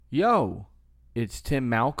Yo, it's Tim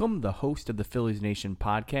Malcolm, the host of the Phillies Nation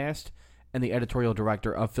podcast and the editorial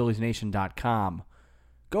director of PhilliesNation.com.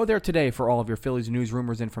 Go there today for all of your Phillies news,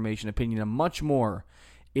 rumors, information, opinion, and much more.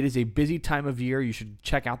 It is a busy time of year. You should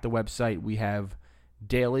check out the website. We have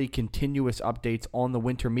daily, continuous updates on the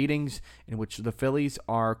winter meetings in which the Phillies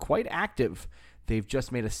are quite active. They've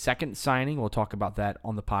just made a second signing. We'll talk about that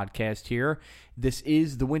on the podcast here. This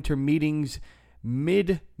is the winter meetings,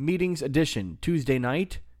 mid-meetings edition, Tuesday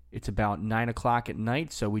night. It's about 9 o'clock at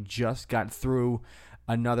night, so we just got through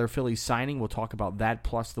another Phillies signing. We'll talk about that,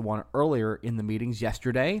 plus the one earlier in the meetings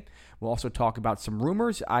yesterday. We'll also talk about some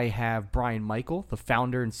rumors. I have Brian Michael, the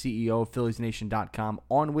founder and CEO of PhilliesNation.com,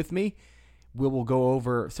 on with me. We will go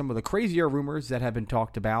over some of the crazier rumors that have been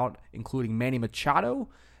talked about, including Manny Machado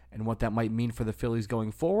and what that might mean for the Phillies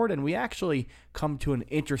going forward. And we actually come to an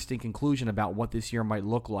interesting conclusion about what this year might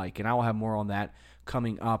look like. And I will have more on that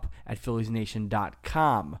coming up at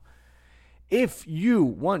PhilliesNation.com. If you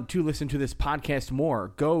want to listen to this podcast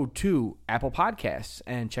more, go to Apple Podcasts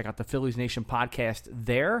and check out the Phillies Nation podcast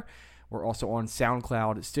there. We're also on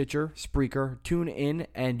SoundCloud, Stitcher, Spreaker, TuneIn,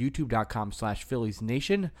 and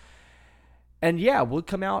YouTube.com/PhilliesNation. And yeah, we'll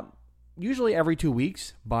come out usually every 2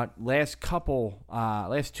 weeks, but last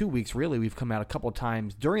 2 weeks, really, we've come out a couple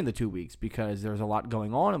times during the 2 weeks because there's a lot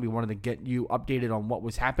going on and we wanted to get you updated on what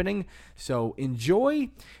was happening. So enjoy.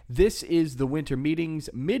 This is the Winter Meetings,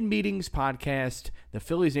 Mid-Meetings podcast. The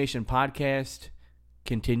Phillies Nation podcast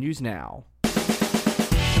continues now.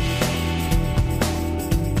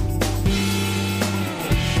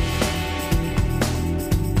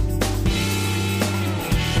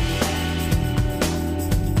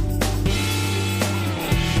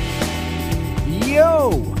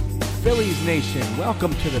 Yo, Phillies Nation.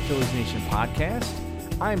 Welcome to the Phillies Nation podcast.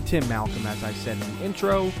 I'm Tim Malcolm, as I said in the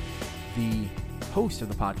intro, the host of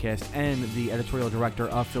the podcast and the editorial director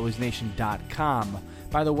of PhilliesNation.com.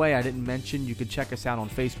 By the way, I didn't mention you could check us out on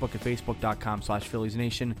Facebook at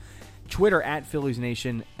Facebook.com/PhilliesNation, Twitter at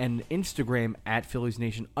PhilliesNation, and Instagram at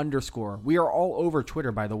PhilliesNation_. We are all over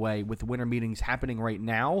Twitter, by the way, with the winter meetings happening right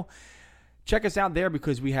now. Check us out there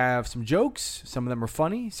because we have some jokes. Some of them are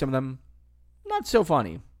funny, some of them not so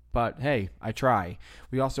funny, but hey, I try.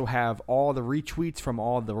 We also have all the retweets from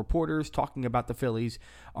all the reporters talking about the Phillies,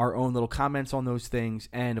 our own little comments on those things,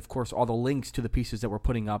 and of course all the links to the pieces that we're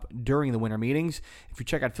putting up during the winter meetings. If you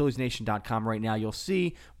check out PhilliesNation.com right now, you'll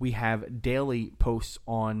see we have daily posts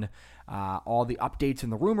on all the updates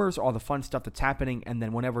and the rumors, all the fun stuff that's happening, and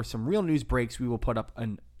then whenever some real news breaks, we will put up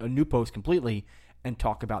a new post completely and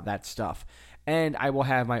talk about that stuff. And I will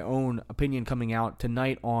have my own opinion coming out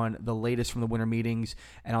tonight on the latest from the winter meetings,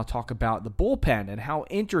 and I'll talk about the bullpen and how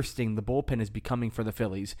interesting the bullpen is becoming for the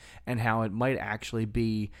Phillies and how it might actually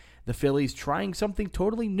be the Phillies trying something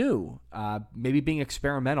totally new, maybe being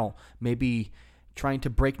experimental, maybe trying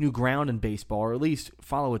to break new ground in baseball, or at least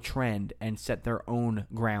follow a trend and set their own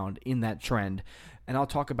ground in that trend. And I'll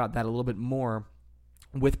talk about that a little bit more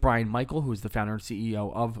with Brian Michael, who is the founder and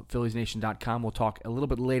CEO of PhilliesNation.com. We'll talk a little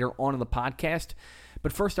bit later on in the podcast.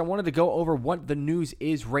 But first, I wanted to go over what the news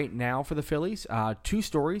is right now for the Phillies. Two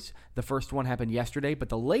stories. The first one happened yesterday, but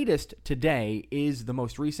the latest today is the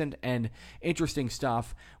most recent and interesting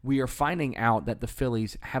stuff. We are finding out that the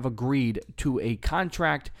Phillies have agreed to a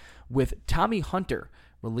contract with Tommy Hunter,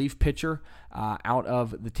 relief pitcher out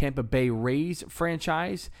of the Tampa Bay Rays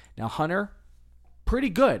franchise. Now, Hunter, pretty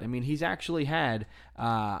good. I mean, he's actually had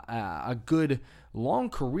a good long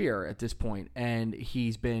career at this point, and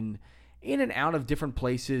he's been in and out of different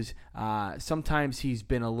places. Sometimes he's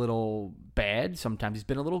been a little bad. Sometimes he's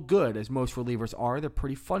been a little good, as most relievers are. They're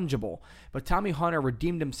pretty fungible. But Tommy Hunter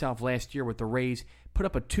redeemed himself last year with the Rays, put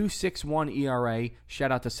up a 2.61 ERA.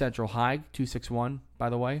 Shout out to Central High, 2.61, by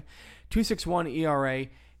the way. 2.61 ERA.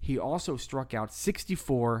 He also struck out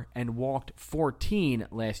 64 and walked 14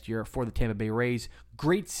 last year for the Tampa Bay Rays.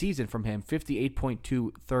 Great season from him, 58.2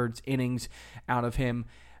 thirds innings out of him.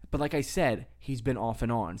 But like I said, he's been off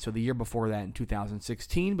and on. So the year before that, in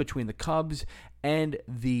 2016, between the Cubs and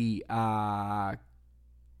the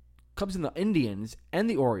Indians and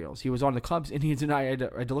the Orioles. He was on the Cubs, Indians, and I had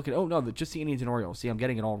to look at, just the Indians and Orioles. See, I'm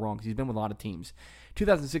getting it all wrong because he's been with a lot of teams.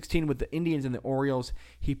 2016 with the Indians and the Orioles,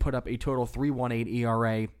 he put up a total 3.18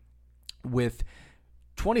 ERA with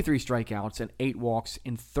 23 strikeouts and 8 walks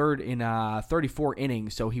in 34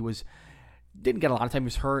 innings. So he didn't get a lot of time. He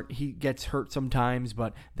was hurt. He gets hurt sometimes,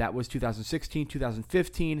 but that was 2016.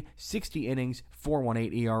 2015, 60 innings,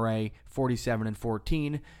 4.18 ERA, 47 and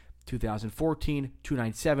 14. 2014,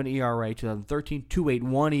 2.97 ERA, 2013,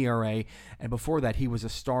 2.81 ERA, and before that he was a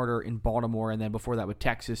starter in Baltimore, and then before that with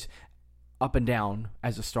Texas, up and down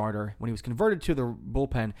as a starter. When he was converted to the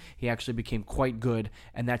bullpen, he actually became quite good,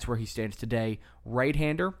 and that's where he stands today.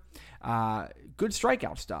 Right-hander, good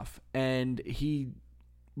strikeout stuff, and he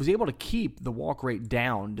was able to keep the walk rate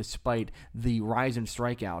down despite the rise in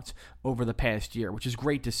strikeouts over the past year, which is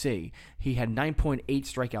great to see. He had 9.8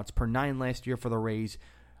 strikeouts per 9 last year for the Rays,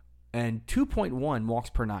 and 2.1 walks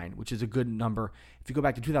per 9, which is a good number. If you go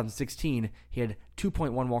back to 2016, he had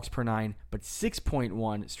 2.1 walks per 9, but 6.1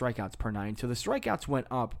 strikeouts per 9. So the strikeouts went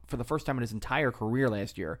up for the first time in his entire career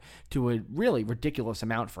last year to a really ridiculous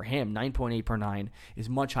amount for him. 9.8 per 9 is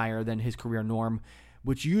much higher than his career norm,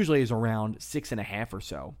 which usually is around 6.5 or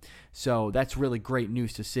so. So that's really great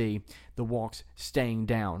news to see, the walks staying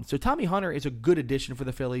down. So Tommy Hunter is a good addition for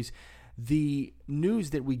the Phillies. The news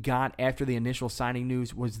that we got after the initial signing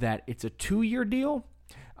news was that it's a 2-year deal.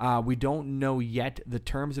 We don't know yet the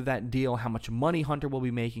terms of that deal, how much money Hunter will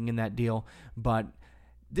be making in that deal, but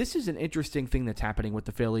this is an interesting thing that's happening with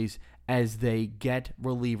the Phillies as they get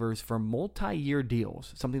relievers for multi-year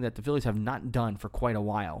deals, something that the Phillies have not done for quite a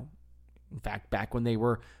while. In fact, back when they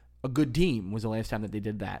were a good team was the last time that they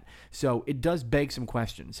did that. So it does beg some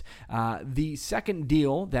questions. The second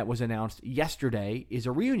deal that was announced yesterday is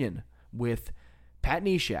a reunion with Pat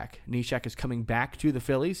Neshek. Neshek is coming back to the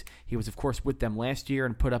Phillies. He was, of course, with them last year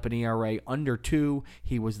and put up an ERA under 2.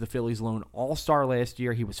 He was the Phillies' lone all-star last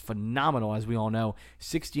year. He was phenomenal, as we all know.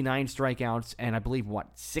 69 strikeouts and I believe,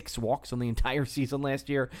 6 walks on the entire season last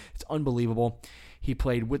year. It's unbelievable. He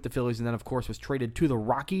played with the Phillies and then, of course, was traded to the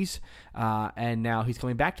Rockies, and now he's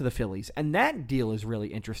coming back to the Phillies. And that deal is really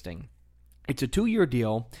interesting. It's a 2-year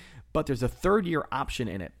deal, but there's a 3rd-year option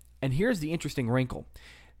in it. And here's the interesting wrinkle.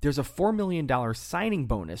 There's a $4 million signing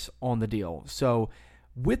bonus on the deal. So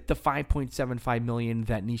with the $5.75 million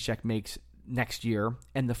that Neshek makes next year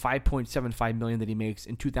and the $5.75 million that he makes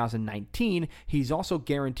in 2019, he's also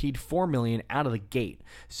guaranteed $4 million out of the gate.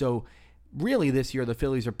 So really this year the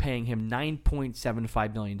Phillies are paying him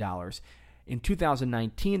 $9.75 million. In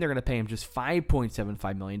 2019, they're going to pay him just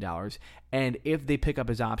 $5.75 million. And if they pick up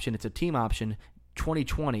his option, it's a team option,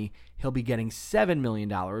 2020, he'll be getting $7 million.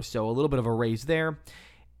 So a little bit of a raise there.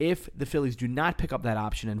 If the Phillies do not pick up that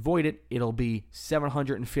option and void it, it'll be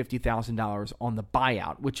 $750,000 on the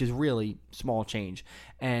buyout, which is really small change.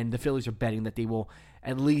 And the Phillies are betting that they will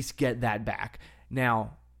at least get that back.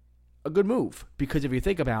 Now, a good move, because if you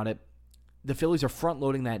think about it, the Phillies are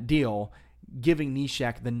front-loading that deal, giving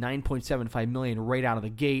Neshek the $9.75 million right out of the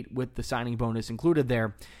gate with the signing bonus included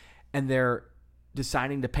there, and they're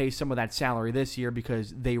deciding to pay some of that salary this year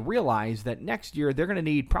because they realize that next year they're going to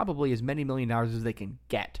need probably as many $1 million as they can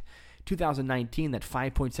get. 2019, that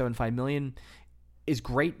 $5.75 million is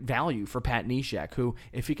great value for Pat Neshek, who,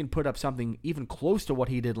 if he can put up something even close to what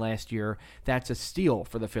he did last year, that's a steal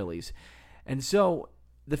for the Phillies. And so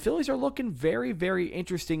the Phillies are looking very, very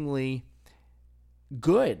interestingly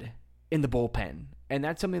good in the bullpen. And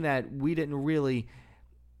that's something that we didn't really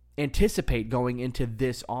anticipate going into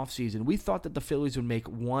this offseason. We thought that the Phillies would make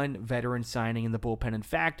one veteran signing in the bullpen. In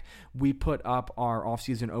fact, we put up our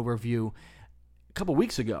offseason overview a couple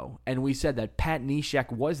weeks ago, and we said that Pat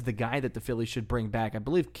Neshek was the guy that the Phillies should bring back. I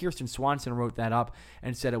believe Kirsten Swanson wrote that up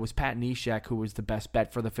and said it was Pat Neshek who was the best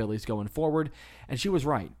bet for the Phillies going forward, and she was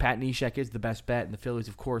right. Pat Neshek is the best bet, and the Phillies,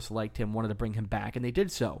 of course, liked him, wanted to bring him back, and they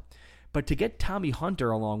did so. But to get Tommy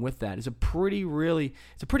Hunter along with that is a pretty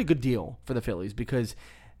good deal for the Phillies because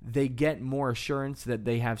they get more assurance that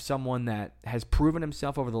they have someone that has proven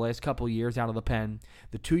himself over the last couple of years out of the pen.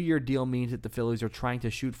 The 2-year deal means that the Phillies are trying to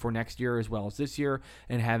shoot for next year as well as this year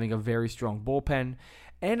and having a very strong bullpen.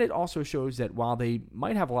 And it also shows that while they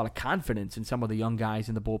might have a lot of confidence in some of the young guys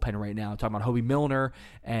in the bullpen right now, talking about Hobie Milner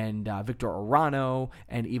and Victor Arano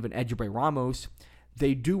and even Edubray Ramos,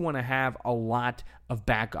 they do want to have a lot of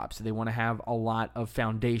backups. They want to have a lot of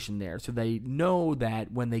foundation there. So they know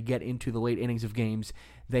that when they get into the late innings of games,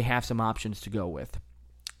 they have some options to go with.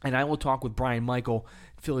 And I will talk with Brian Michael,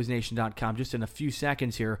 PhilliesNation.com, just in a few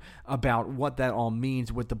seconds here about what that all means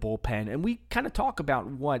with the bullpen. And we kind of talk about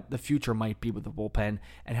what the future might be with the bullpen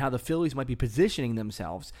and how the Phillies might be positioning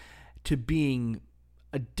themselves to being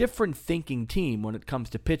a different thinking team when it comes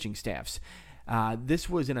to pitching staffs. This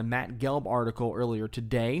was in a Matt Gelb article earlier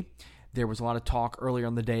today. There was a lot of talk earlier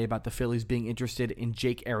in the day about the Phillies being interested in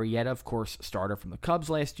Jake Arrieta, of course, starter from the Cubs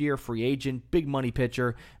last year, free agent, big money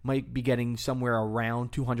pitcher, might be getting somewhere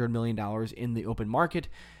around $200 million in the open market.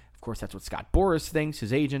 Of course, that's what Scott Boras thinks,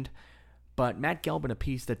 his agent. But Matt Gelb in a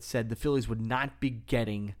piece that said the Phillies would not be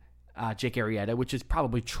getting Jake Arrieta, which is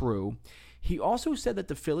probably true. He also said that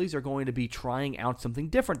the Phillies are going to be trying out something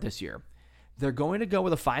different this year. They're going to go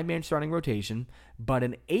with a 5-man starting rotation, but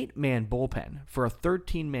an 8-man bullpen for a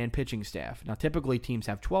 13-man pitching staff. Now, typically teams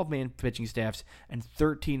have 12-man pitching staffs and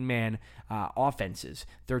 13-man offenses,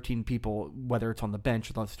 13 people, whether it's on the bench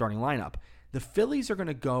or the starting lineup. The Phillies are going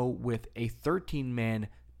to go with a 13-man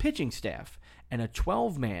pitching staff and a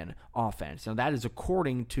 12-man offense. Now, that is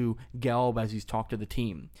according to Gelb as he's talked to the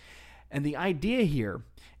team. And the idea here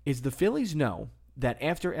is the Phillies know that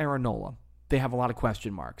after Aaron Nola, they have a lot of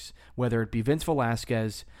question marks, whether it be Vince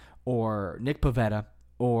Velasquez or Nick Pivetta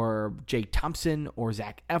or Jake Thompson or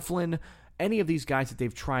Zach Eflin, any of these guys that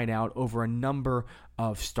they've tried out over a number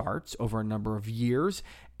of starts, over a number of years,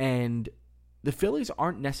 and the Phillies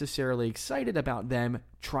aren't necessarily excited about them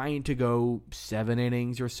trying to go 7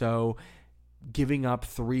 innings or so, giving up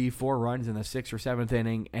 3-4 runs in the 6th or 7th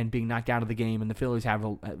inning and being knocked out of the game, and the Phillies have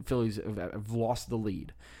lost the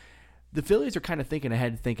lead. The Phillies are kind of thinking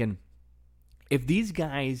ahead, thinking, if these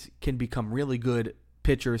guys can become really good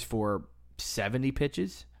pitchers for 70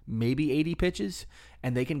 pitches, maybe 80 pitches,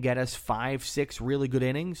 and they can get us 5-6 really good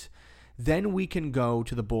innings, then we can go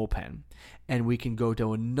to the bullpen, and we can go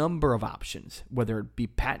to a number of options, whether it be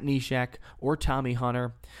Pat Neshek or Tommy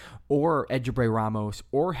Hunter or Edgerbre Ramos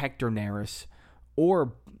or Hector Neris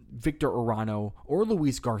or Victor Urano or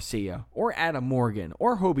Luis Garcia or Adam Morgan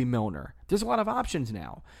or Hobie Milner. There's a lot of options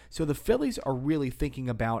now. So the Phillies are really thinking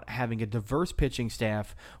about having a diverse pitching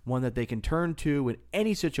staff, one that they can turn to in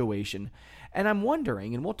any situation. And I'm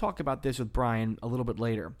wondering, and we'll talk about this with Brian a little bit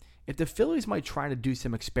later, if the Phillies might try to do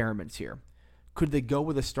some experiments here. Could they go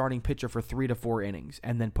with a starting pitcher for 3 to 4 innings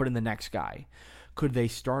and then put in the next guy? Could they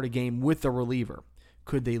start a game with a reliever?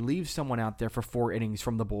 Could they leave someone out there for 4 innings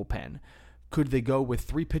from the bullpen? Could they go with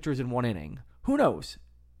 3 pitchers in 1 inning? Who knows?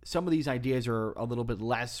 Some of these ideas are a little bit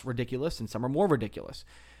less ridiculous and some are more ridiculous.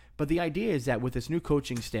 But the idea is that with this new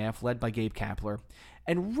coaching staff led by Gabe Kapler,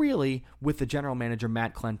 and really with the general manager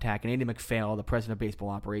Matt Klentak and Andy McPhail, the president of baseball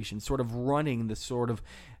operations, sort of running the sort of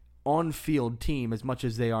on-field team as much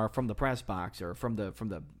as they are from the press box or from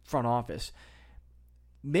the front office,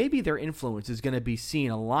 maybe their influence is going to be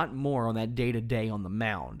seen a lot more on that day-to-day on the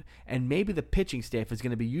mound. And maybe the pitching staff is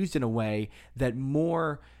going to be used in a way that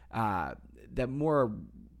more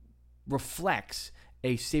reflects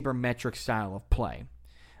a sabermetric style of play.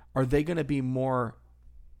 Are they going to be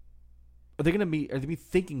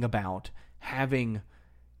thinking about having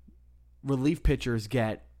relief pitchers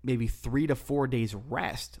get maybe 3 to 4 days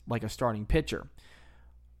rest like a starting pitcher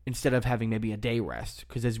instead of having maybe a day rest?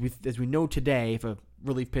 Because as we know today, if a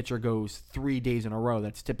relief pitcher goes 3 days in a row,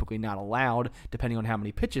 that's typically not allowed depending on how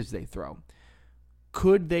many pitches they throw.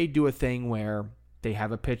 Could they do a thing where they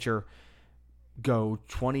have a pitcher go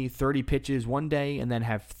 20, 30 pitches one day and then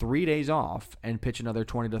have 3 days off and pitch another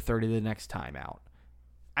 20 to 30 the next time out?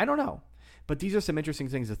 I don't know. But these are some interesting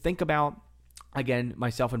things to think about. Again,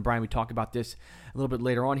 myself and Brian, we talk about this a little bit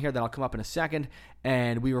later on here. That'll come up in a second.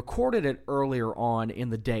 And we recorded it earlier on in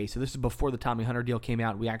the day. So this is before the Tommy Hunter deal came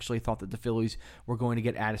out. We actually thought that the Phillies were going to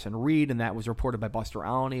get Addison Reed, and that was reported by Buster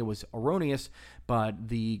Olney. It was erroneous, but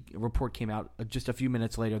the report came out just a few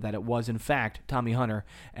minutes later that it was, in fact, Tommy Hunter,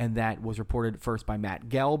 and that was reported first by Matt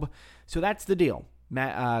Gelb. So that's the deal.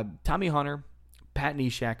 Tommy Hunter, Pat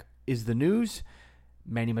Neshek is the news.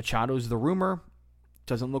 Manny Machado is the rumor.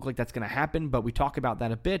 Doesn't look like that's going to happen, but we talk about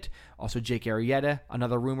that a bit. Also, Jake Arrieta,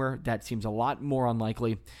 another rumor that seems a lot more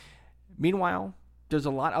unlikely. Meanwhile, there's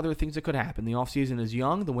a lot of other things that could happen. The offseason is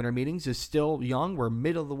young. The winter meetings is still young. We're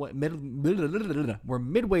midway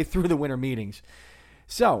through the winter meetings.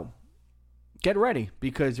 So, get ready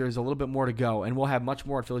because there's a little bit more to go, and we'll have much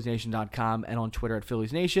more at PhilliesNation.com and on Twitter at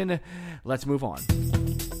PhilliesNation. Let's move on.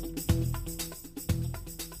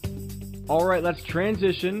 All right, let's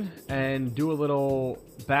transition and do a little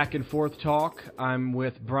back and forth talk. I'm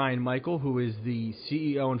with Brian Michael, who is the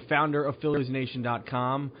CEO and founder of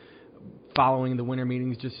PhilliesNation.com, following the winter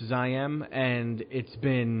meetings just as I am, and it's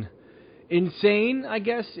been insane, I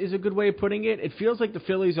guess, is a good way of putting it. It feels like the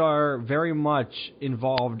Phillies are very much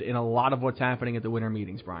involved in a lot of what's happening at the winter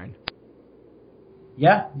meetings, Brian.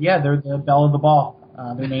 Yeah, they're the belle of the ball.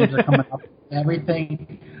 Their names are coming up.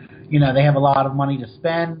 Everything. You know, they have a lot of money to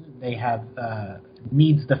spend. They have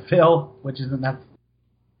needs to fill, which isn't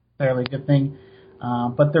necessarily a good thing.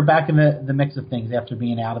 But they're back in the mix of things after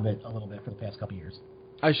being out of it a little bit for the past couple of years.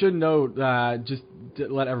 I should note, just to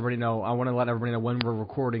let everybody know, I want to let everybody know when we're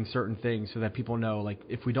recording certain things so that people know, like,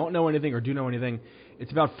 if we don't know anything or do know anything,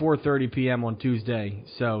 it's about 4:30 p.m. on Tuesday,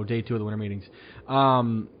 so day 2 of the winter meetings.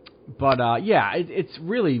 It's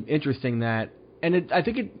really interesting that, and I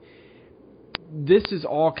think this is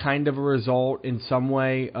all kind of a result in some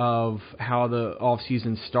way of how the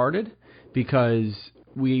offseason started, because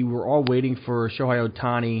we were all waiting for Shohei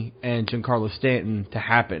Ohtani and Giancarlo Stanton to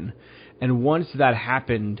happen. And once that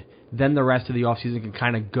happened, then the rest of the offseason can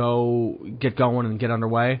kind of get going and get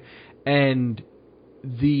underway. And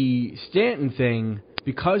the Stanton thing,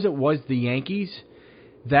 because it was the Yankees,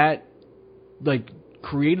 that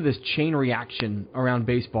created this chain reaction around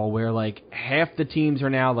baseball where half the teams are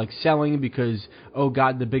now selling because, oh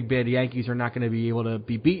God, the big bad Yankees are not going to be able to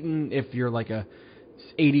be beaten if you're a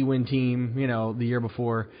 80-win team, the year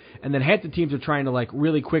before. And then half the teams are trying to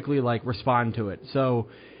really quickly respond to it. So,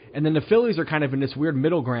 and then the Phillies are kind of in this weird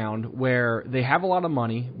middle ground where they have a lot of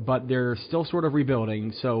money, but they're still sort of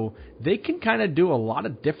rebuilding. So they can kind of do a lot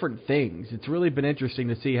of different things. It's really been interesting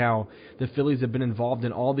to see how the Phillies have been involved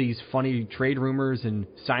in all these funny trade rumors and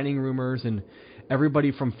signing rumors, and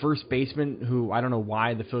everybody from first baseman, who I don't know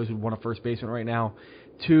why the Phillies would want a first baseman right now,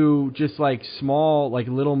 to just small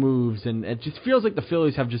little moves. And it just feels like the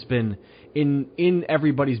Phillies have just been in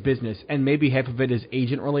everybody's business, and maybe half of it is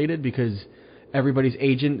agent related because everybody's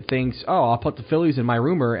agent thinks, oh, I'll put the Phillies in my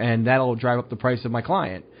rumor and that'll drive up the price of my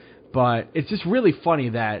client. But it's just really funny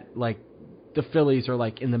that the Phillies are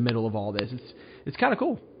in the middle of all this. It's kind of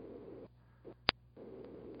cool.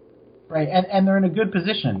 Right, and they're in a good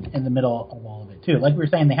position in the middle of all of it too. Like we were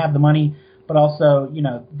saying, they have the money, but also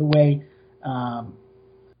the way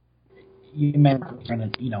you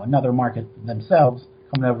mentioned, another market themselves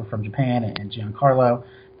coming over from Japan and Giancarlo.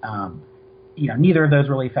 Neither of those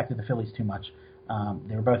really affected the Phillies too much.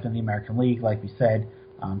 They were both in the American League, like we said,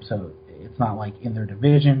 so it's not in their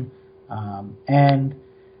division. And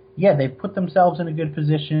yeah, they've put themselves in a good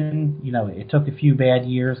position. It took a few bad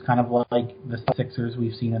years, kind of like the Sixers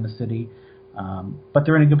we've seen in the city. But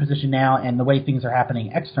they're in a good position now, and the way things are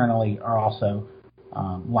happening externally are also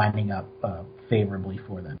lining up favorably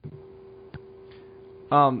for them.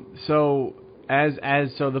 So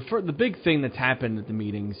the big thing that's happened at the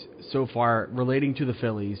meetings so far relating to the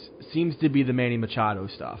Phillies seems to be the Manny Machado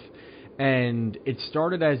stuff. And it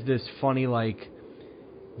started as this funny,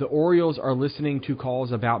 the Orioles are listening to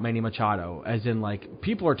calls about Manny Machado, as in,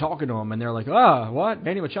 people are talking to him, and they're what?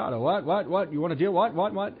 Manny Machado, what? You want to deal?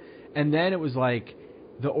 What? And then it was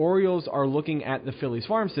the Orioles are looking at the Phillies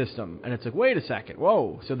farm system, and it's wait a second,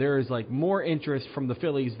 whoa. So there is more interest from the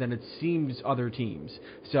Phillies than it seems other teams.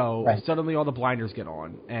 So right. Suddenly all the blinders get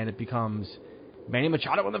on, and it becomes Manny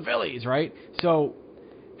Machado and the Phillies, right? So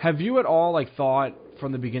have you at all thought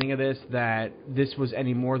from the beginning of this that this was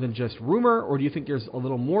any more than just rumor, or do you think there's a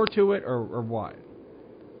little more to it, or what?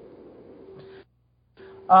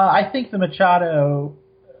 I think the Machado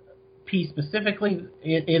piece specifically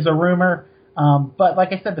is a rumor. But like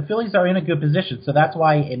I said, the Phillies are in a good position, so that's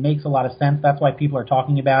why it makes a lot of sense. That's why people are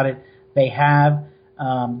talking about it. They have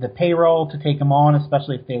the payroll to take him on,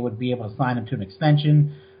 especially if they would be able to sign him to an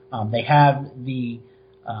extension. They have the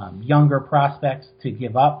younger prospects to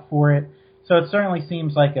give up for it. So it certainly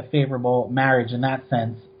seems like a favorable marriage in that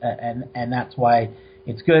sense, and that's why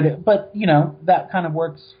it's good. But, that kind of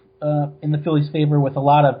works in the Phillies' favor with a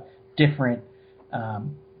lot of different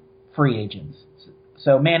free agents.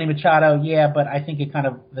 So Manny Machado, yeah, but I think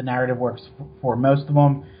the narrative works for most of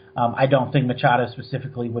them. I don't think Machado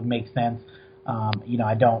specifically would make sense.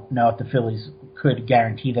 I don't know if the Phillies could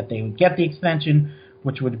guarantee that they would get the extension,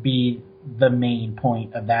 which would be the main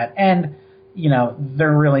point of that. And,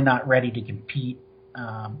 they're really not ready to compete.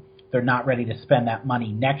 They're not ready to spend that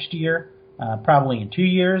money next year. Probably in 2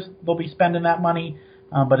 years they'll be spending that money,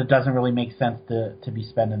 but it doesn't really make sense to be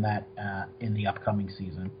spending that in the upcoming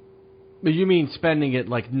season. But you mean spending it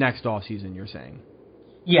next offseason, you're saying?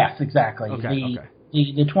 Yes, exactly. Okay.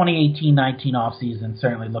 The 2018-19 offseason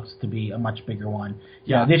certainly looks to be a much bigger one.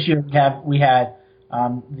 Yeah. This year we had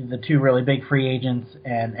the two really big free agents,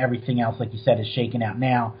 and everything else, like you said, is shaken out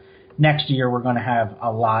now. Next year we're going to have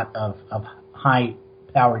a lot of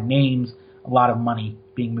high-powered names, a lot of money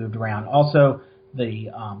being moved around. Also,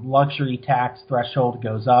 the luxury tax threshold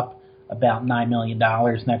goes up about $9 million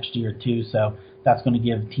next year too, so that's going to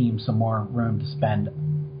give teams some more room to spend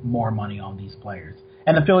more money on these players.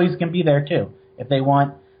 And the Phillies can be there too if they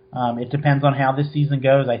want. It depends on how this season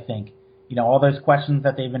goes, I think. All those questions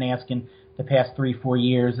that they've been asking the past 3-4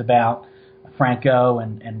 years about Franco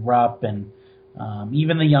and Rupp and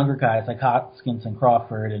even the younger guys like Hoskins and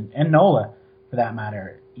Crawford and Nola, for that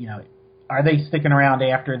matter. Are they sticking around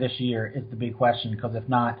after this year is the big question, because if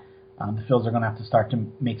not, the Phillies are going to have to start to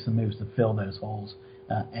make some moves to fill those holes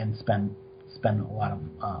and spend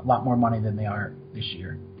a lot more money than they are this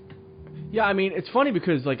year. Yeah, I mean, it's funny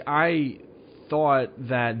because I thought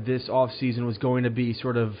that this offseason was going to be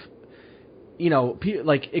sort of,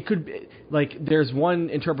 like it could be, like there's one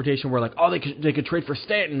interpretation where like, oh, they could trade for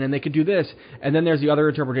Stanton and they could do this, and then there's the other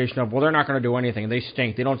interpretation of, well, they're not going to do anything. They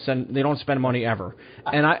stink. They don't spend money ever.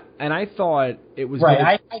 And I thought it was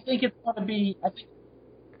right. I think it's going to be. I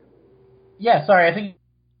think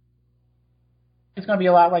it's going to be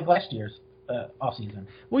a lot like last year's off season.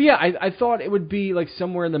 Well, yeah, I thought it would be like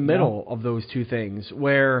somewhere in the middle of those two things,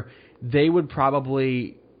 where they would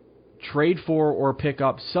probably trade for or pick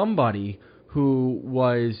up somebody who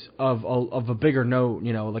was of a bigger note,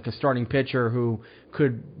 like a starting pitcher who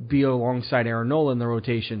could be alongside Aaron Nola in the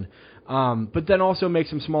rotation. But then also make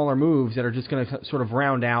some smaller moves that are just going to sort of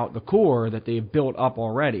round out the core that they've built up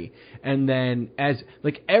already. And then as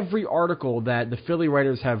like every article that the Philly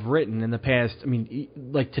writers have written in the past,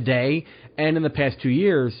 like today and in the past 2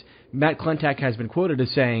 years, Matt Klentak has been quoted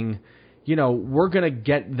as saying, we're going to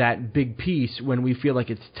get that big piece when we feel like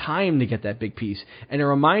it's time to get that big piece. And it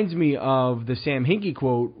reminds me of the Sam Hinkie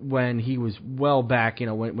quote when he was well back,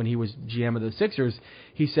 when he was GM of the Sixers.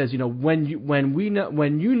 He says, when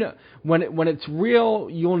it's real,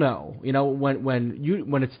 you'll know.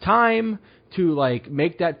 When it's time to like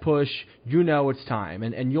make that push, it's time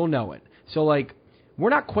and you'll know it. So like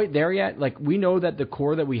we're not quite there yet. Like we know that the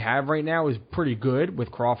core that we have right now is pretty good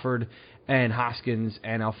with Crawford and Hoskins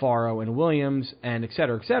and Alfaro and Williams and et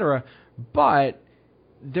cetera, but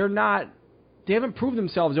they haven't proved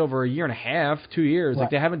themselves over a year and a half, 2 years. Right.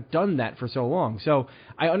 Like they haven't done that for so long. So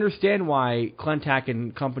I understand why Klentak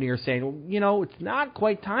and company are saying, it's not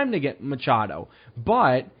quite time to get Machado,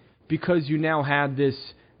 but because you now have this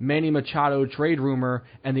Manny Machado trade rumor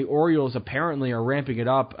and the Orioles apparently are ramping it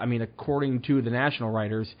up, according to the national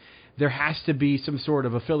writers, there has to be some sort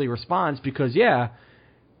of a Philly response because,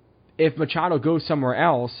 if Machado goes somewhere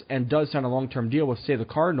else and does sign a long-term deal with, say, the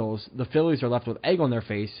Cardinals, the Phillies are left with egg on their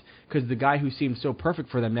face because the guy who seems so perfect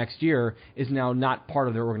for them next year is now not part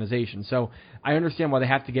of their organization. So I understand why they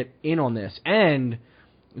have to get in on this. And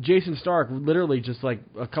Jason Stark literally just like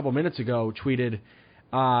a couple minutes ago tweeted,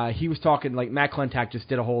 he was talking, like Matt Klentak just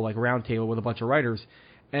did a whole like roundtable with a bunch of writers,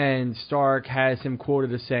 and Stark has him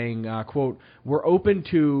quoted as saying, quote, we're open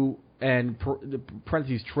to, and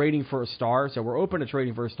parentheses, trading for a star. So we're open to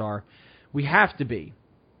trading for a star. We have to be.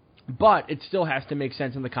 But it still has to make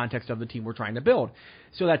sense in the context of the team we're trying to build.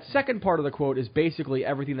 So that second part of the quote is basically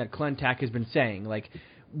everything that Klentak has been saying. Like,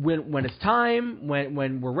 when it's time,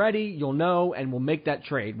 when we're ready, you'll know, and we'll make that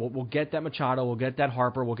trade. We'll get that Machado, we'll get that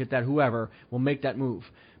Harper, we'll get that whoever. We'll make that move.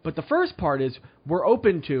 But the first part is we're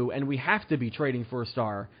open to, and we have to be trading for a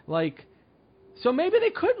star. Like, so maybe they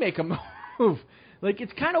could make a move. Like,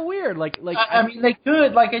 it's kind of weird. Like they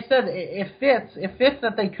could. Like I said, it fits. It fits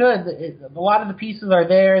that they could. A lot of the pieces are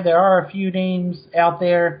there. There are a few names out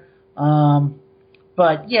there.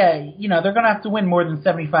 But, yeah, they're going to have to win more than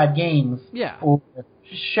 75 games. Yeah. Or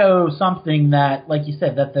show something that, like you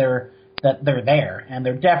said, that they're there. And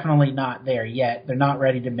they're definitely not there yet. They're not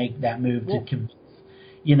ready to make that move to convince.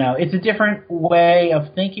 It's a different way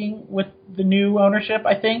of thinking with the new ownership,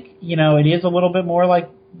 I think. It is a little bit more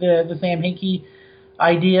like the Sam Hinkie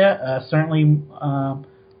idea, certainly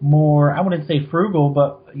more, I wouldn't say frugal,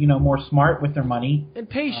 but more smart with their money and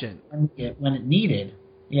patient when it needed.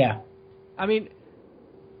 Yeah,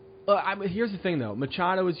 here's the thing though: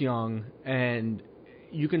 Machado is young, and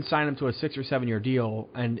you can sign him to a 6 or 7 year deal,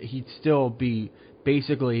 and he'd still be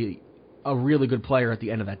basically a really good player at the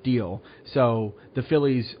end of that deal. So the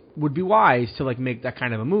Phillies would be wise to like make that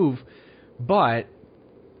kind of a move, but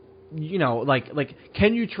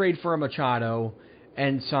can you trade for a Machado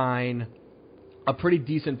and sign a pretty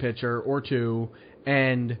decent pitcher or two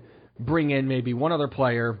and bring in maybe one other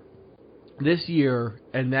player this year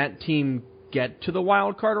and that team get to the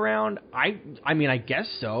wild card round? I guess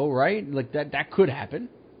so, right? Like that could happen.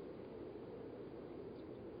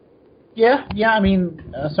 Yeah.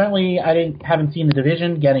 Certainly I haven't seen the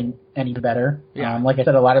division getting any better. Yeah. Like I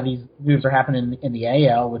said, a lot of these moves are happening in the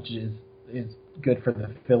AL, which is good for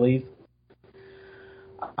the Phillies.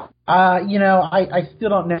 I still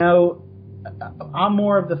don't know. I'm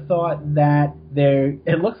more of the thought that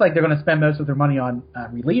it looks like they're going to spend most of their money on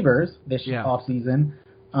relievers this offseason.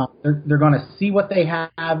 They're going to see what they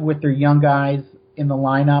have with their young guys in the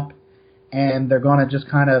lineup, and they're going to just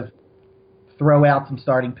kind of throw out some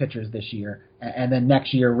starting pitchers this year, and then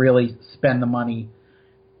next year really spend the money.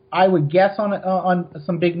 I would guess on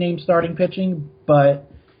some big name starting pitching, but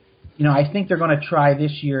I think they're going to try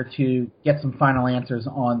this year to get some final answers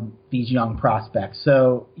on these young prospects.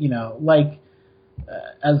 So,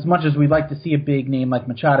 as much as we'd like to see a big name like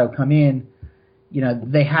Machado come in,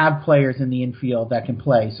 they have players in the infield that can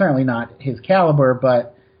play. Certainly not his caliber,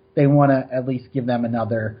 but they want to at least give them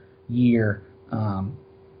another year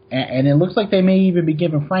And it looks like they may even be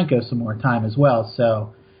giving Franco some more time as well.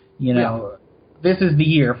 So, this is the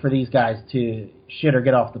year for these guys to shit or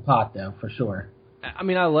get off the pot, though, for sure. I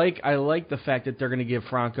mean, I like the fact that they're going to give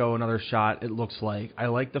Franco another shot, it looks like. I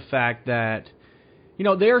like the fact that,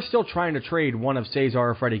 they are still trying to trade one of Cesar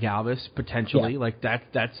or Freddie Galvis, potentially. Yeah. Like,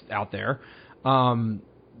 that's out there.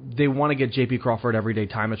 They want to get J.P. Crawford everyday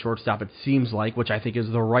time at shortstop, it seems like, which I think is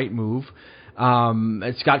the right move.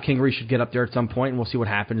 Scott Kingery should get up there at some point, and we'll see what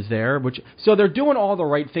happens there. So they're doing all the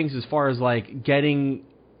right things as far as, like, getting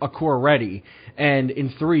a core ready. And in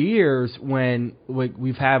 3 years, when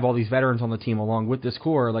we've had all these veterans on the team along with this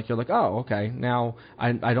core, like, you're like, oh, okay, now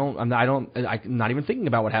I'm not even thinking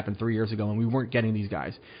about what happened 3 years ago, and we weren't getting these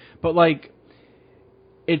guys. But, like,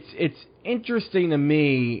 it's interesting to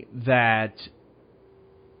me that,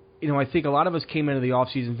 I think a lot of us came into the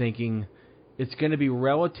offseason thinking it's going to be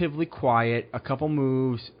relatively quiet, a couple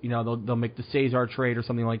moves, they'll make the Cesar trade or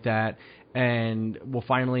something like that, and we'll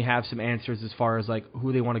finally have some answers as far as, like,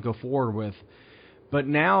 who they want to go forward with. But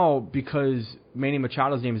now, because Manny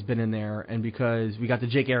Machado's name has been in there, and because we got the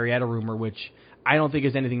Jake Arrieta rumor, which I don't think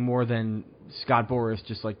is anything more than Scott Boras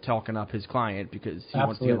just, like, talking up his client because he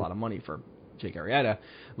wants to get a lot of money for Jake Arrieta.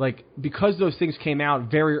 Like, because those things came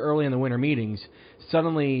out very early in the winter meetings,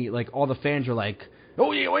 suddenly, like, all the fans are like,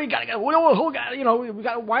 oh, yeah, we gotta go. Why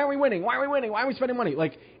aren't we winning? Why are we winning? Why are we spending money?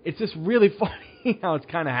 Like, it's just really funny how it's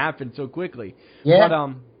kind of happened so quickly.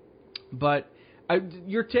 Yeah. But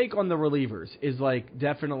your take on the relievers is, like,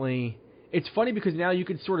 definitely. It's funny because now you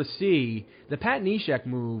can sort of see the Pat Neshek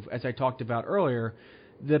move, as I talked about earlier.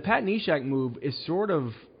 The Pat Neshek move is sort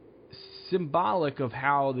of symbolic of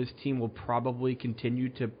how this team will probably continue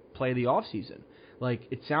to play the offseason. Like,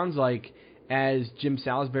 it sounds like, as Jim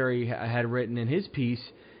Salisbury had written in his piece,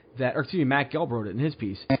 Matt Gelb wrote it in his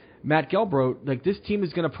piece. Matt Gelb wrote, like, this team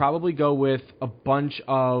is going to probably go with a bunch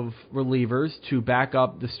of relievers to back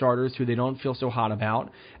up the starters who they don't feel so hot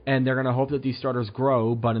about, and they're going to hope that these starters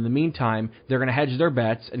grow, but in the meantime, they're going to hedge their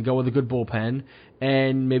bets and go with a good bullpen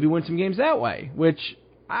and maybe win some games that way, which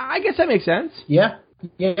I guess that makes sense. Yeah.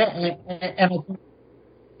 I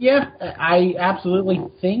absolutely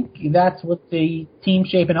think that's what the team's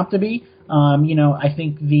shaping up to be. I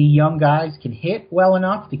think the young guys can hit well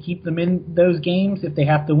enough to keep them in those games if they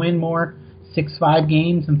have to win more 6-5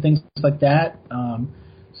 games and things like that.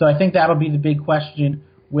 So I think that'll be the big question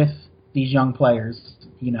with these young players.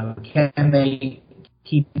 Can they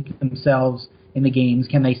keep themselves in the games?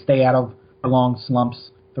 Can they stay out of long slumps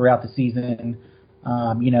throughout the season?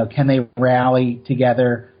 Can they rally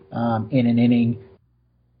together in an inning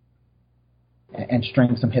and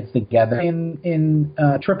string some hits together? In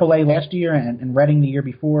AAA last year and Reading the year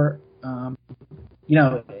before,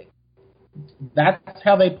 that's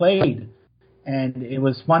how they played, and it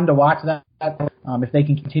was fun to watch that. If they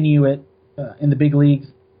can continue it in the big leagues,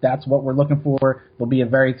 that's what we're looking for. They'll be a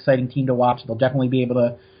very exciting team to watch. They'll definitely be able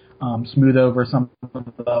to smooth over some of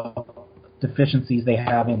the deficiencies they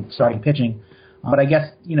have in starting pitching. But I guess,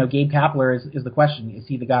 Gabe Kapler is the question. Is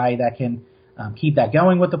he the guy that can keep that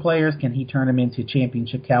going with the players? Can he turn them into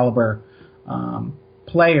championship caliber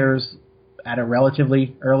players at a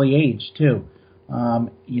relatively early age too?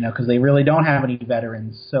 Because they really don't have any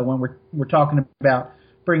veterans. So when we're talking about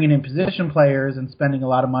bringing in position players and spending a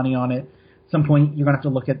lot of money on it, at some point you're going to have to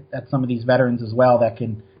look at some of these veterans as well that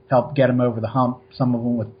can help get them over the hump. Some of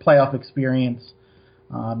them with playoff experience.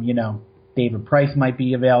 David Price might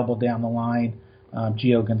be available down the line.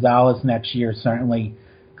 Gio Gonzalez next year, certainly.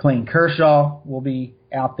 Clayton Kershaw will be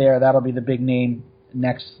out there. That'll be the big name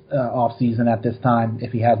next offseason at this time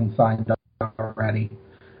if he hasn't signed up already.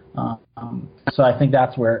 So I think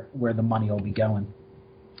that's where the money will be going.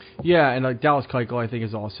 Yeah, and Dallas Keuchel, I think,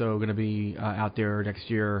 is also going to be out there next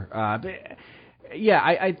year.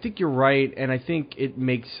 I think you're right, and I think it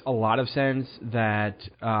makes a lot of sense that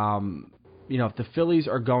if the Phillies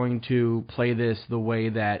are going to play this the way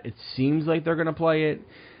that it seems like they're going to play it,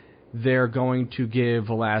 they're going to give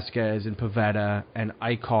Velasquez and Pivetta and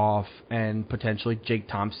Eichhoff and potentially Jake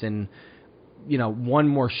Thompson, one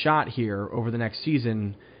more shot here over the next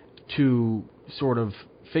season to sort of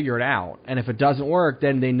figure it out. And if it doesn't work,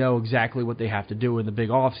 then they know exactly what they have to do in the big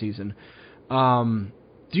off season. Do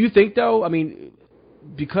you think, though,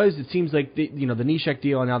 because it seems like the Neshek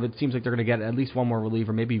deal, and now that it seems like they're going to get at least one more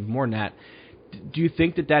reliever, maybe even more than that, do you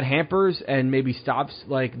think that hampers and maybe stops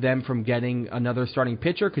them from getting another starting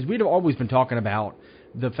pitcher? Because we'd have always been talking about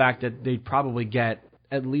the fact that they'd probably get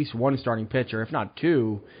at least one starting pitcher, if not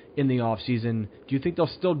two, in the offseason. Do you think they'll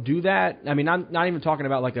still do that? I'm not even talking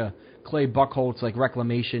about like a Clay Buchholz, like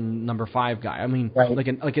reclamation number 5 guy. Right.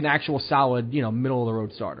 like an actual solid, middle of the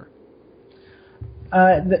road starter.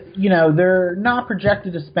 They're not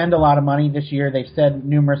projected to spend a lot of money this year. They've said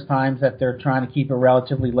numerous times that they're trying to keep a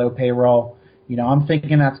relatively low payroll. I'm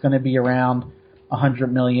thinking that's going to be around $100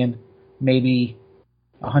 million, maybe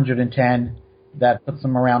 110. That puts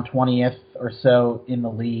them around 20th or so in the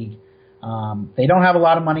league. They don't have a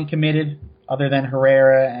lot of money committed other than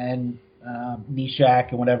Herrera and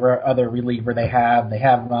Nishak and whatever other reliever they have. They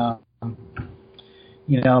have,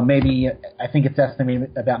 maybe I think it's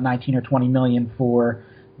estimated about 19 or 20 million for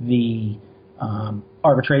the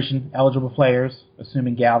arbitration eligible players.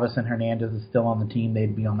 Assuming Galvis and Hernandez is still on the team,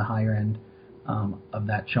 they'd be on the higher end of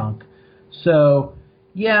that chunk. So,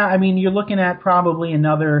 yeah, you're looking at probably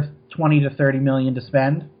another 20 to 30 million to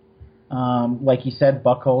spend. Like you said,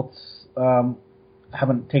 Buchholz,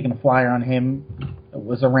 haven't taken a flyer on him. It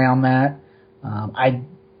was around that. I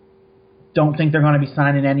don't think they're going to be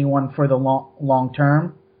signing anyone for the long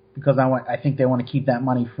term because I think they want to keep that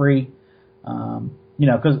money free.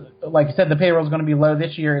 Because like I said, the payroll is going to be low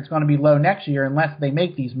this year. It's going to be low next year unless they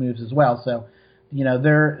make these moves as well. So,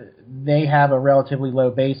 they have a relatively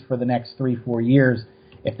low base for the next 3-4 years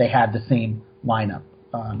if they had the same lineup.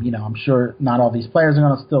 I'm sure not all these players are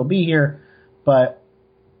going to still be here, but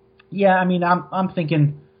yeah, I'm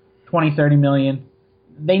thinking 20, 30 million.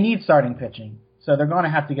 They need starting pitching, so they're going to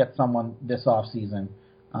have to get someone this off season.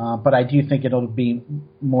 But I do think it'll be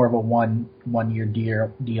more of a one year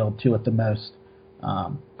deal, two at the most.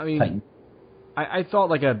 I thought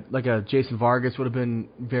like a Jason Vargas would have been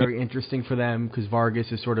very interesting for them because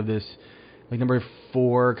Vargas is sort of this like number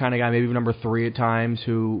 4 kind of guy, maybe number 3 at times,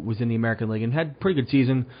 who was in the American League and had a pretty good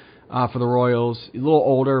season for the Royals. A little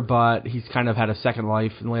older, but he's kind of had a second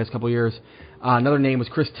life in the last couple of years. Another name was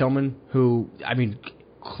Chris Tillman, who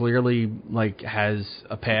clearly has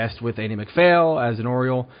a past with Andy MacPhail as an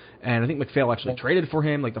Oriole, and I think MacPhail actually traded for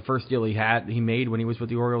him, like the first deal he made when he was with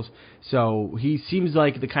the Orioles. So he seems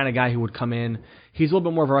like the kind of guy who would come in. He's a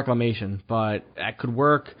little bit more of a reclamation, but that could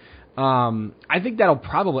work. I think that'll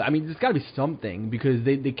probably. There's got to be something because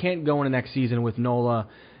they can't go into next season with Nola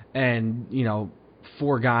and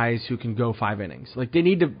 4 guys who can go 5 innings. Like they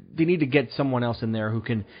need to get someone else in there who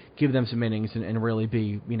can give them some innings and really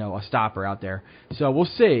be a stopper out there. So we'll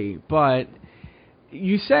see. But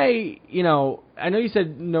you say I know you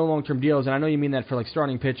said no long-term deals, and I know you mean that for like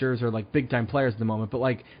starting pitchers or like big-time players at the moment. But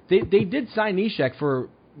like they did sign Neshek for.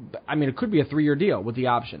 It could be a 3-year deal with the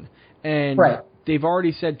option, and right. They've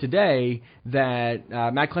already said today that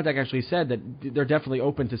Matt Klentak actually said that they're definitely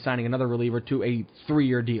open to signing another reliever to a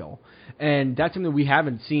 3-year deal. And that's something we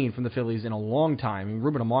haven't seen from the Phillies in a long time.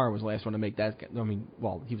 Ruben Amaro was the last one to make that. He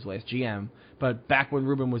was the last GM. But back when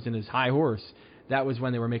Ruben was in his high horse, that was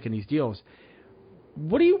when they were making these deals.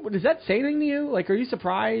 Does that say anything to you? Like, are you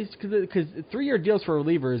surprised? Because 3-year deals for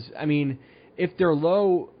relievers, if they're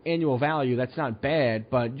low annual value, that's not bad,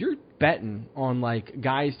 but you're betting on like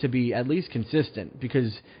guys to be at least consistent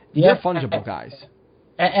because they're fungible guys.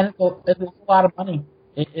 And it's a lot of money.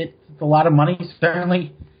 It's a lot of money.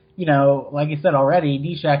 Certainly, like I said already,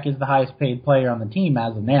 Neshek is the highest paid player on the team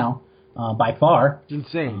as of now, by far. It's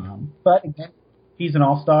insane. But again, he's an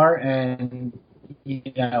all-star, and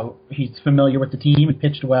he's familiar with the team and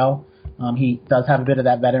pitched well. He does have a bit of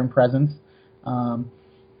that veteran presence,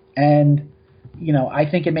 and. I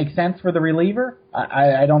think it makes sense for the reliever.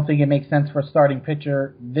 I don't think it makes sense for a starting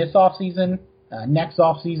pitcher this offseason. Next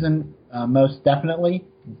offseason, most definitely.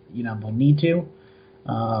 They'll need to.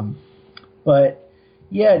 But,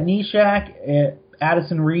 yeah, Neshek,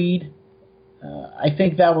 Addison Reed, I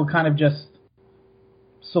think that will kind of just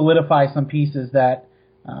solidify some pieces that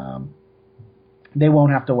they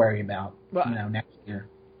won't have to worry about next year.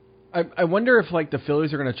 I wonder if, like, the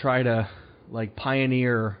Phillies are going to try to, like,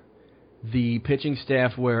 pioneer the pitching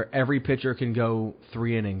staff where every pitcher can go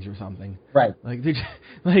 3 innings or something. Right.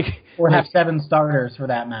 Or have 7 starters for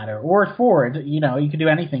that matter. Or 4. You could do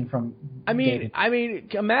anything from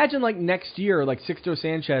imagine like next year, like Sixto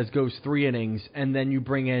Sanchez goes 3 innings, and then you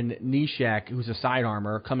bring in Neshek, who's a side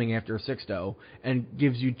armor, coming after Sixto, and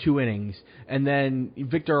gives you 2 innings. And then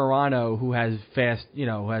Victor Arano, who has fast,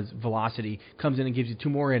 has velocity, comes in and gives you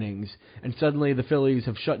 2 more innings. And suddenly the Phillies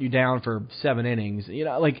have shut you down for 7 innings.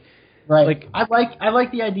 Right. I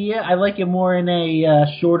like the idea. I like it more in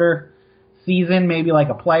a shorter season, maybe like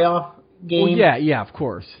a playoff game. Well, yeah, of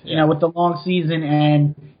course. With the long season,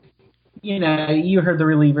 and you heard the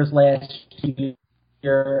relievers last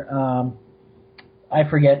year. I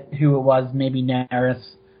forget who it was, maybe Neris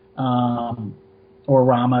or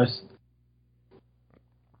Ramos,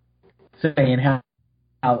 saying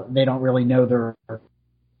how they don't really know their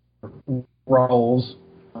roles.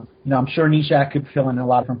 I'm sure Neshek could fill in a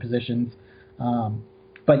lot of different positions.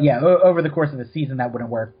 But But yeah, over the course of the season that wouldn't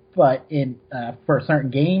work. But in for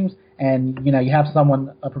certain games, and you have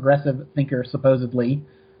someone, a progressive thinker supposedly,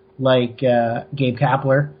 like Gabe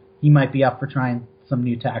Kapler, he might be up for trying some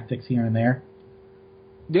new tactics here and there.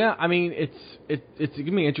 Yeah, I mean it's going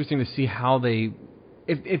to be interesting to see how they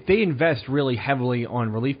if they invest really heavily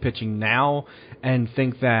on relief pitching now and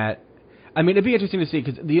think that. I mean, it'd be interesting to see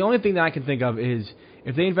because the only thing that I can think of is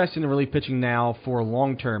if they invest in the relief pitching now for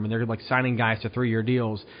long term and they're like signing guys to 3-year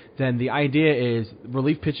deals, then the idea is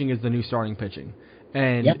relief pitching is the new starting pitching.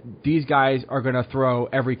 And these guys are going to throw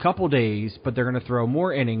every couple days, but they're going to throw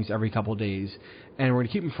more innings every couple days. And we're going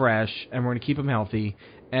to keep them fresh, and we're going to keep them healthy,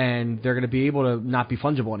 and they're going to be able to not be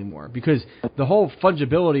fungible anymore. Because the whole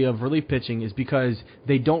fungibility of relief pitching is because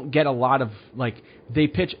they don't get a lot of, they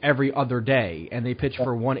pitch every other day, and they pitch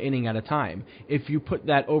for 1 inning at a time. If you put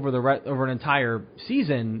that over over an entire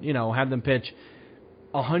season, have them pitch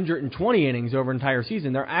 120 innings over an entire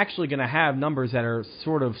season, they're actually going to have numbers that are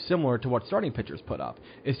sort of similar to what starting pitchers put up.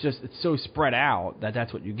 It's so spread out that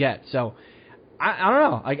that's what you get. So I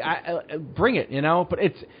don't know. I bring it,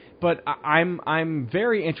 But I'm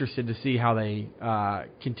very interested to see how they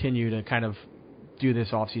continue to kind of do this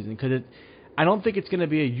off season because I don't think it's going to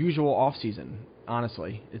be a usual off season.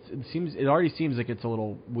 Honestly, it already seems like it's a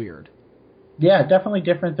little weird. Yeah, definitely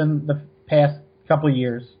different than the past couple of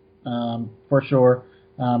years, for sure.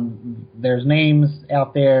 There's names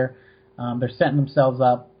out there. They're setting themselves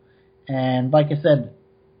up. And like I said,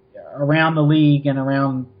 around the league and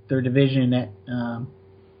around their division,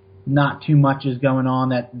 not too much is going on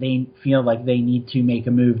that they feel like they need to make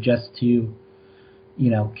a move just to,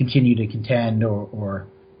 continue to contend or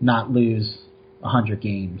not lose 100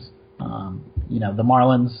 games. The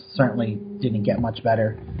Marlins certainly didn't get much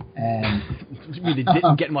better. And you mean they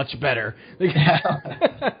didn't get much better?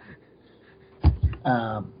 The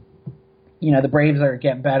Braves are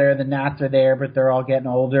getting better. The Nats are there, but they're all getting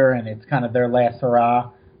older, and it's kind of their last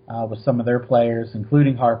hurrah with some of their players,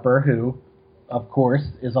 including Harper, who, of course,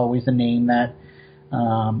 is always a name that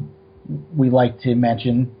we like to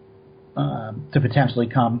mention to potentially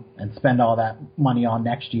come and spend all that money on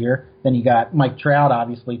next year. Then you got Mike Trout,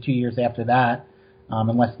 obviously, 2 years after that,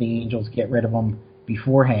 unless the Angels get rid of him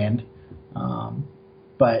beforehand.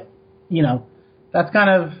 But that's kind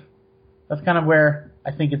of where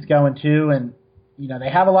I think it's going to. And they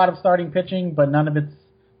have a lot of starting pitching, but none of it's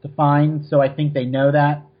defined. So I think they know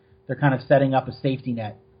that they're kind of setting up a safety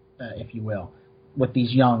net, if you will, with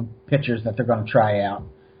these young pitchers that they're going to try out.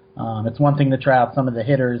 It's one thing to try out some of the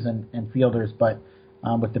hitters and fielders, but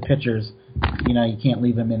with the pitchers, you can't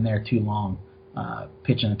leave them in there too long,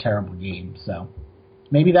 pitching a terrible game. So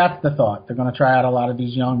maybe that's the thought. They're going to try out a lot of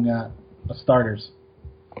these young starters.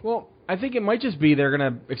 Well, I think it might just be they're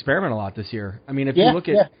going to experiment a lot this year. I mean, if you look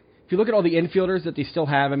at all the infielders that they still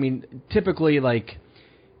have, I mean, typically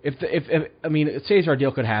if Cesar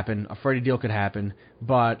deal could happen, a Freddie deal could happen,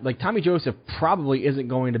 but Tommy Joseph probably isn't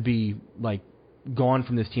going to be gone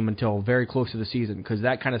from this team until very close to the season because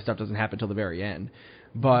that kind of stuff doesn't happen until the very end.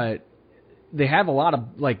 But they have a lot of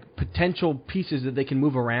potential pieces that they can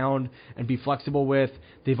move around and be flexible with.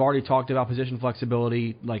 They've already talked about position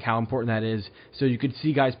flexibility, how important that is. So you could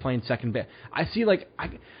see guys playing second base. I see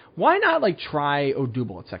why not try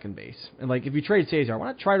Odubel at second base? And if you trade Cesar, why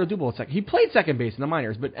not try Odubel at second? He played second base in the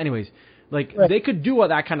minors, but anyways, right. They could do all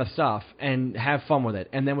that kind of stuff and have fun with it.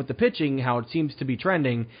 And then with the pitching, how it seems to be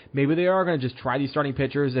trending, maybe they are going to just try these starting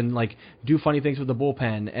pitchers and do funny things with the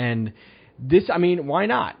bullpen. And this, I mean, why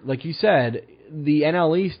not? Like you said, the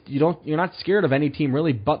NL East, you're not scared of any team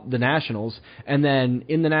really but the Nationals. And then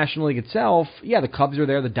in the National League itself, yeah, the Cubs are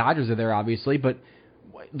there, the Dodgers are there, obviously, but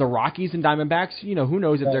the Rockies and Diamondbacks, who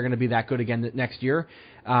knows if they're going to be that good again next year.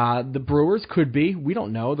 The Brewers could be. We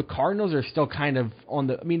don't know. The Cardinals are still kind of on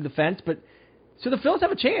the fence, but so the Phils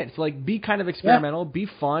have a chance. Be kind of experimental, be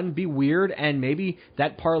fun, be weird, and maybe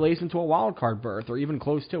that parlays into a wild card berth or even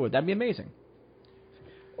close to it. That'd be amazing.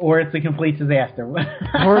 Or it's a complete disaster.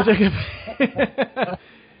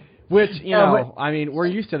 Which, I mean, we're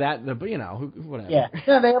used to that, but, whatever. Yeah,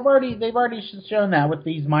 they've already shown that with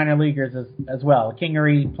these minor leaguers as well.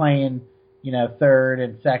 Kingery playing, third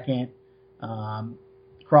and second.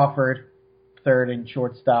 Crawford, third and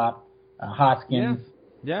shortstop. Hoskins,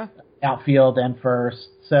 outfield and first.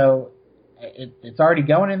 So it's already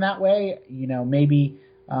going in that way. Maybe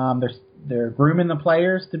they're grooming the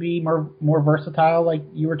players to be more versatile, like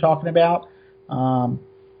you were talking about.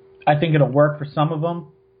 I think it'll work for some of them.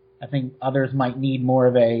 I think others might need more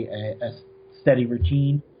of a steady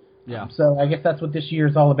routine. Yeah. So I guess that's what this year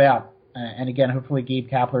is all about. And again, hopefully Gabe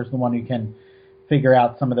Kapler is the one who can figure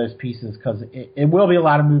out some of those pieces because it will be a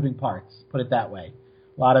lot of moving parts, put it that way.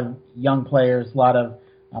 A lot of young players, a lot of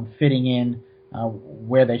fitting in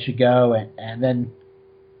where they should go, and then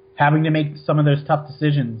having to make some of those tough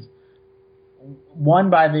decisions. One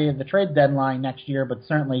by the trade deadline next year, but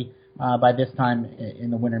certainly by this time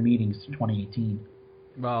in the winter meetings, 2018.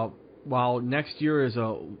 Well, while next year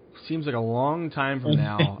seems like a long time from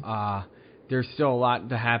now, there's still a lot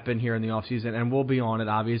to happen here in the offseason, and we'll be on it,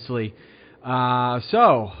 obviously.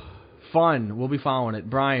 So, fun. We'll be following it.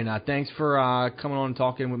 Brian, thanks for coming on and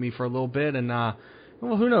talking with me for a little bit, and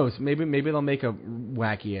well, who knows? Maybe they'll make a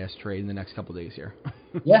wacky-ass trade in the next couple days here.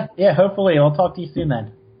 Yeah, hopefully. I'll talk to you soon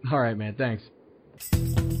then. All right, man. Thanks.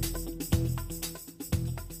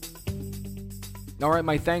 All right,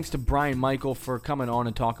 my thanks to Brian Michael for coming on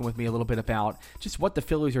and talking with me a little bit about just what the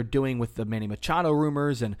Phillies are doing with the Manny Machado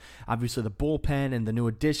rumors and obviously the bullpen and the new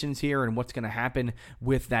additions here and what's going to happen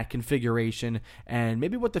with that configuration and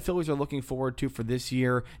maybe what the Phillies are looking forward to for this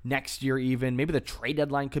year, next year even. Maybe the trade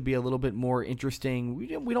deadline could be a little bit more interesting. We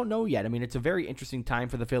don't know yet. I mean, it's a very interesting time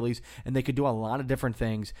for the Phillies, and they could do a lot of different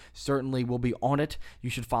things. Certainly, we'll be on it.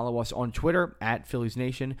 You should follow us on Twitter at Phillies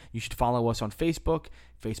Nation. You should follow us on Facebook,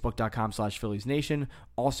 Facebook.com/Phillies Nation.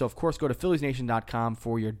 Also, of course, go to PhilliesNation.com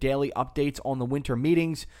for your daily updates on the winter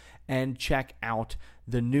meetings and check out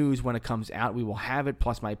the news when it comes out. We will have it,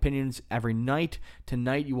 plus my opinions every night.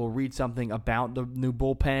 Tonight, you will read something about the new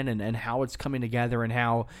bullpen and how it's coming together and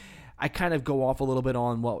how I kind of go off a little bit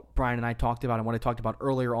on what Brian and I talked about and what I talked about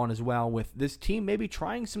earlier on as well with this team maybe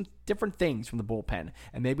trying some different things from the bullpen.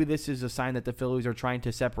 And maybe this is a sign that the Phillies are trying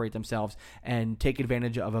to separate themselves and take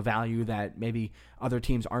advantage of a value that maybe other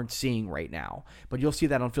teams aren't seeing right now. But you'll see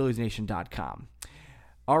that on PhilliesNation.com.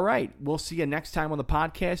 All right, we'll see you next time on the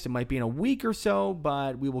podcast. It might be in a week or so,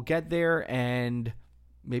 but we will get there and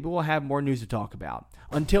maybe we'll have more news to talk about.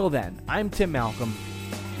 Until then, I'm Tim Malcolm.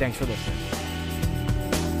 Thanks for listening.